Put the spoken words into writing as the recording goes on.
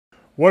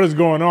What is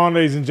going on,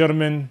 ladies and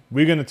gentlemen?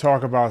 We're going to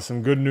talk about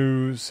some good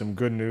news, and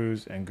good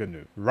news.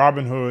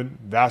 RobinHood,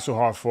 Vasil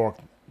HardFork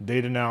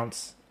Date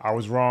announced. I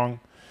was wrong.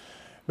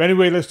 But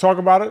anyway, let's talk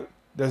about it.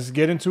 Let's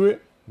get into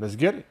it. Let's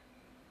get it.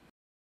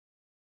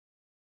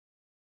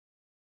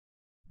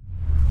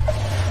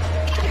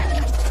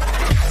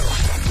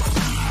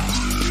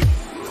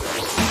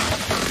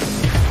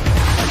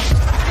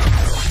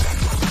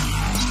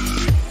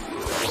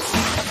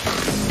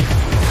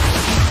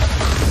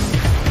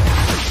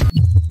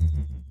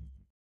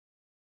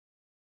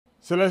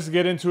 So let's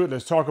get into it.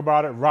 Let's talk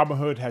about it.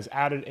 Robinhood has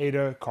added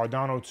ADA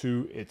Cardano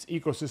to its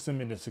ecosystem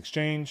in its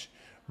exchange,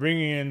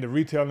 bringing in the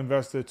retail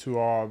investor to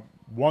our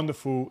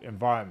wonderful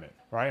environment,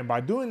 right? And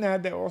by doing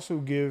that, they also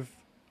give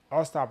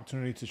us the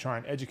opportunity to try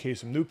and educate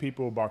some new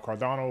people about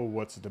Cardano,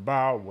 what's it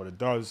about, what it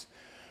does,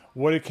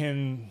 what it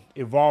can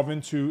evolve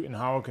into, and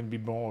how it can be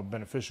more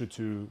beneficial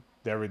to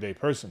the everyday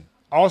person.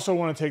 I also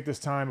want to take this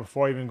time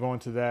before even going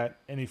to that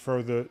any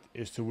further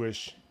is to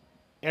wish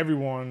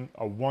everyone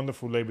a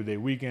wonderful Labor Day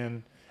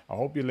weekend. I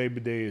hope your Labor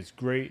Day is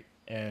great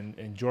and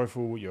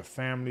enjoyable with your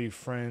family,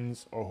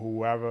 friends, or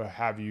whoever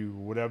have you,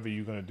 whatever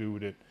you're going to do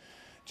with it.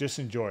 Just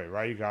enjoy it,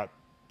 right? You got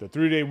the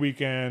 3-day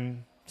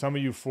weekend. Some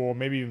of you 4,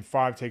 maybe even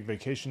 5 take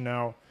vacation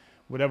now.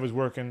 Whatever's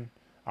working,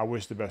 I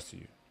wish the best to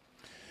you.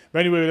 But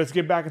anyway, let's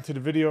get back into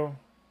the video.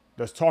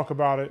 Let's talk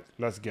about it.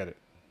 Let's get it.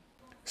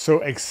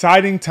 So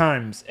exciting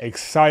times.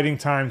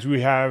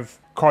 We have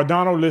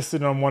Cardano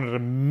listed on one of the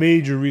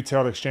major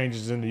retail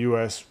exchanges in the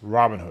US,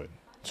 Robinhood.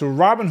 So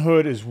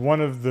Robinhood is one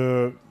of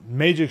the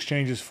major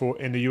exchanges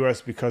in the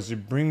US because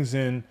it brings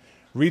in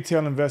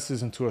retail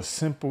investors into a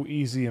simple,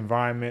 easy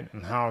environment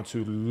and how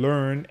to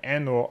learn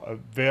and or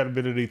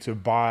availability to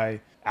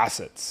buy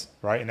assets,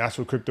 right? And that's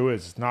what crypto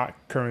is. It's not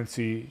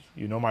currency.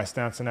 You know my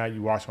stance on that.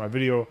 You watch my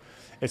video.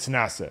 It's an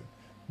asset.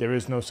 There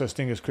is no such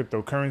thing as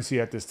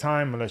cryptocurrency at this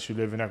time unless you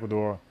live in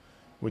Ecuador,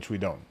 which we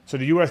don't. So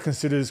the US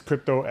considers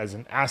crypto as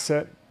an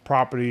asset,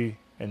 property,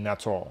 and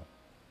that's all.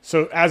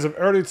 So as of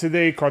earlier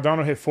today,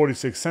 Cardano hit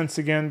 46 cents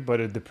again, but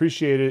it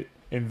depreciated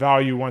in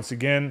value once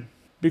again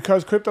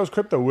because crypto's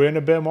crypto. We're in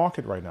a bear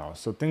market right now.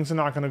 So things are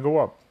not going to go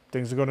up.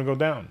 Things are going to go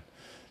down.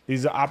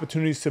 These are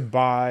opportunities to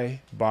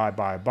buy,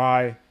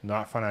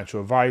 not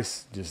financial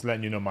advice, just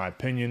letting you know my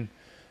opinion.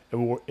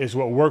 It's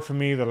what worked for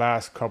me the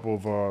last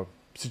couple of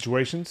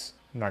situations.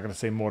 I'm not going to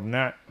say more than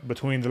that.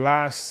 Between the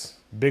last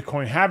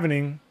Bitcoin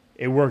halving,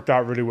 it worked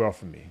out really well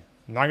for me.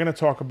 I'm not going to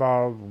talk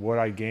about what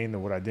I gained or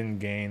what I didn't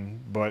gain,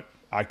 but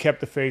I kept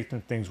the faith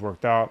and things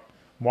worked out.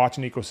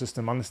 Watching the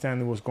ecosystem,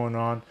 understanding what's going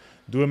on,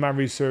 doing my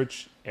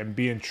research, and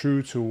being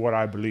true to what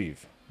I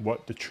believe,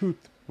 what the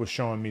truth was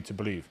showing me to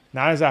believe.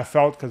 Not as I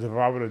felt, because if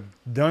I would have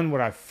done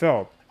what I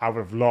felt, I would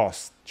have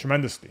lost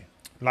tremendously.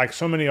 Like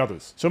so many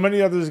others. So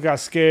many others got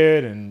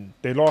scared and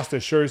they lost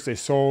their shirts, they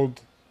sold,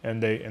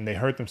 and they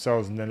hurt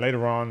themselves. And then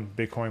later on,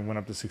 Bitcoin went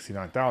up to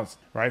 69,000,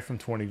 right? From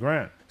 20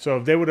 grand. So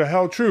if they would have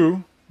held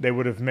true, they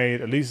would have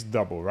made at least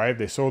double, right? If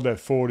they sold at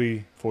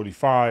 40,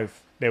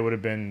 45, they would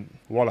have been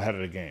well ahead of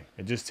the game.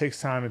 It just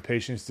takes time and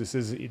patience. This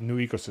is a new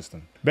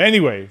ecosystem. But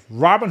anyway,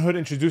 Robinhood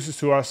introduces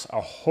to us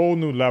a whole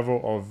new level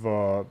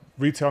of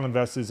retail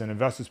investors and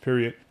investors,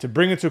 period, to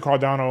bring it to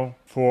Cardano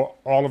for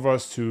all of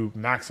us to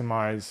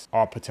maximize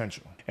our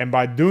potential. And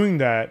by doing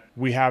that,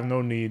 we have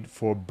no need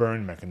for a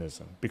burn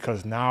mechanism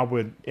because now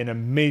we're in a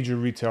major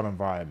retail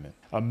environment,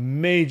 a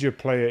major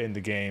player in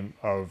the game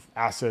of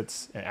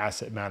assets and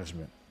asset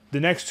management. The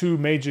next 2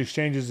 major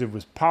exchanges, if it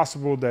was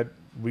possible that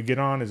we get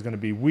on, is going to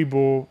be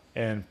Webull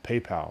and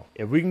PayPal.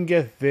 If we can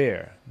get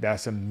there,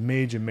 that's a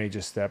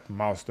major step,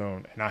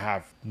 milestone. And I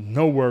have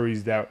no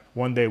worries that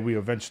one day we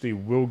eventually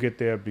will get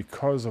there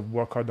because of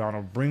what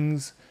Cardano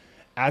brings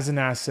as an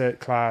asset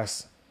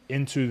class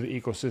into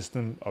the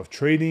ecosystem of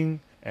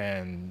trading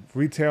and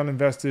retail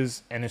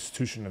investors and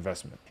institutional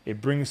investment.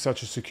 It brings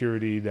such a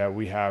security that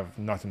we have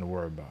nothing to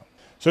worry about.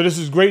 So this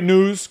is great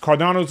news.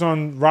 Cardano's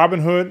on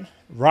Robinhood,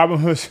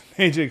 Robinhood's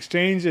major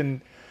exchange,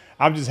 and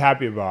I'm just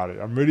happy about it.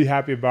 I'm really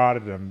happy about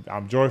it.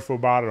 I'm joyful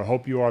about it. I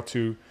hope you are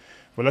too.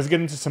 But let's get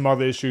into some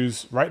other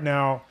issues. Right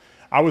now,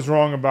 I was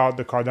wrong about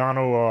the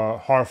Cardano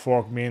hard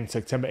fork being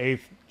September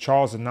 8th.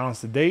 Charles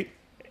announced the date,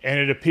 and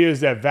it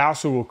appears that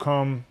Vasil will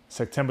come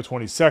September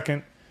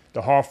 22nd.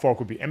 The hard fork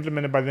will be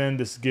implemented by then.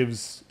 This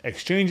gives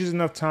exchanges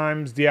enough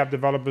time, the app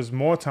developers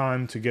more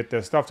time to get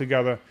their stuff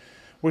together,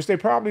 which they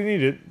probably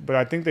needed, but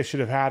I think they should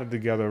have had it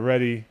together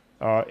already.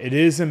 It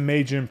is a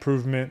major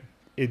improvement.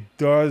 It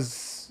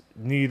does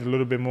need a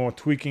little bit more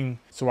tweaking,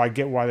 so I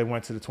get why they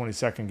went to the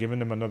 22nd, giving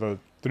them another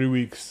 3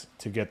 weeks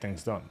to get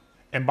things done.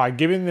 And by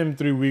giving them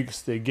 3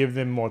 weeks, they give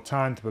them more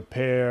time to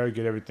prepare,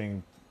 get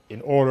everything in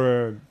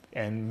order,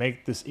 and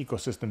make this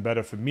ecosystem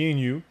better for me and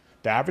you,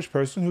 the average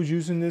person who's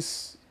using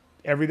this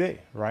every day,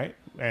 right?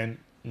 And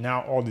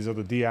now all these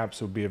other D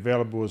apps will be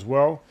available as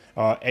well.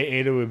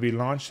 ADA will be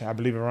launched, I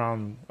believe,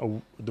 around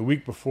the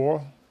week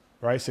before,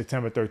 right?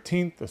 September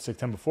 13th or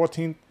September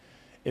 14th.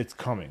 It's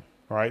coming.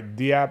 Right,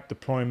 the app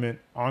deployment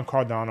on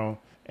Cardano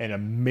in a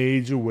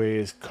major way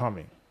is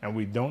coming. And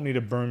we don't need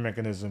a burn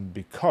mechanism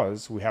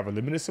because we have a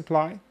limited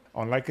supply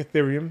unlike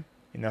Ethereum,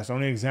 and that's the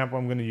only example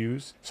I'm going to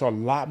use. So a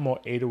lot more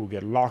ADA will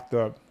get locked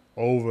up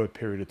over a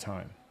period of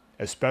time,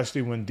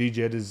 especially when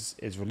DJET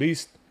is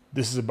released.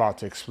 This is about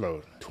to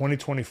explode.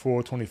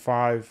 2024,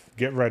 25,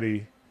 get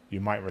ready. You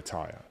might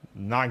retire.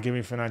 Not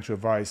giving financial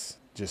advice,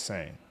 just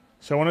saying.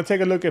 So I want to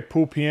take a look at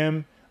pool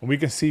PM, and we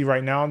can see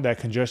right now that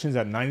congestion is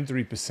at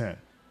 93%.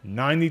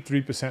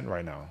 93%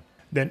 right now.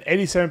 Then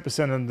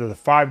 87% under the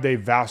 5-day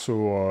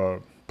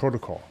Vasil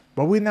protocol.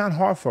 But we're not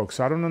HardFork,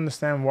 so I don't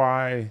understand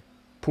why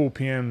pool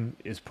PM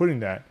is putting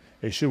that.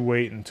 It should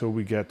wait until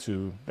we get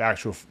to the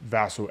actual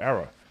Vasil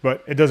era.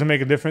 But it doesn't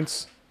make a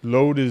difference.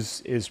 Load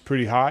is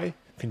pretty high.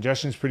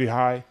 Congestion is pretty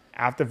high.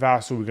 After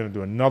Vasil, we're going to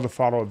do another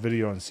follow-up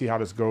video and see how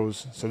this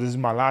goes. So this is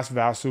my last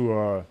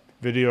Vasil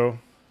video.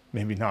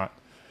 Maybe not.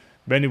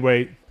 But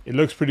anyway, it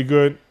looks pretty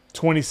good.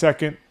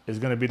 22nd is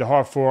going to be the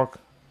hard fork.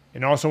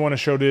 And I also want to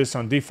show this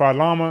on DeFi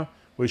Llama.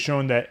 We're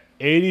showing that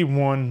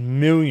 81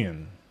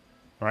 million,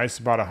 right? It's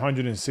about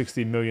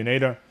 160 million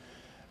ADA.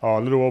 A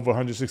little over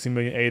 160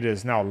 million ADA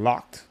is now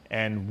locked.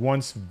 And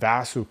once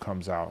Vasil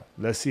comes out,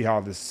 let's see how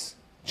this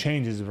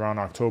changes around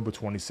October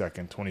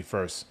 22nd,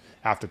 21st,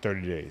 after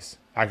 30 days.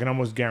 I can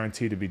almost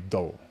guarantee to be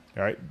double,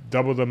 right?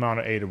 Double the amount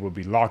of ADA will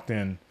be locked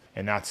in,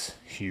 and that's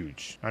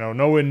huge. I know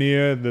nowhere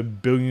near the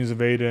billions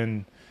of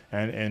ADA,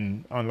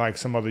 and unlike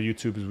some other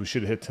YouTubers, we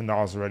should have hit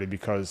 $10 already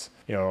because,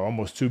 you know,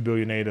 almost 2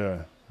 billion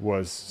ADA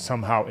was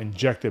somehow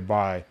injected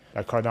by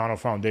a Cardano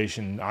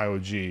Foundation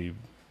IOG,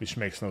 which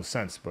makes no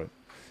sense, but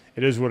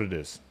it is what it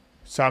is.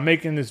 So I'm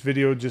making this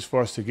video just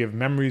for us to give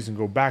memories and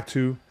go back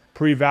to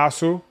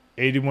pre-Vasil,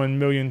 81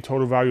 million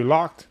total value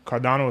locked.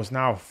 Cardano is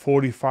now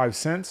 45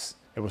 cents.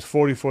 It was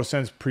 44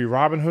 cents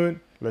pre-RobinHood.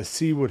 Let's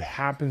see what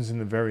happens in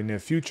the very near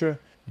future.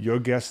 Your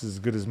guess is as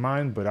good as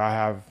mine, but I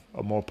have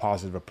a more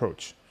positive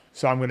approach.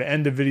 So I'm going to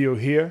end the video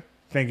here.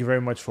 Thank you very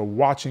much for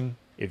watching.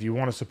 If you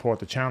want to support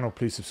the channel,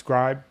 please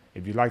subscribe.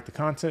 If you like the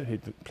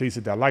content, please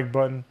hit that like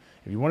button.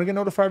 If you want to get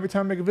notified every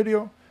time I make a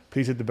video,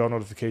 please hit the bell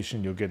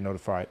notification. You'll get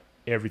notified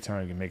every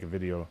time you make a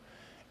video,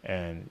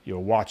 and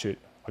you'll watch it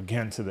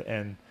again to the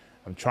end.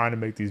 I'm trying to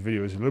make these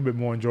videos a little bit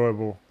more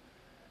enjoyable.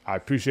 I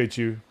appreciate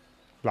you.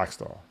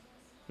 Blackstar,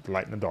 with the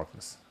light in the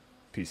darkness.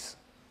 Peace.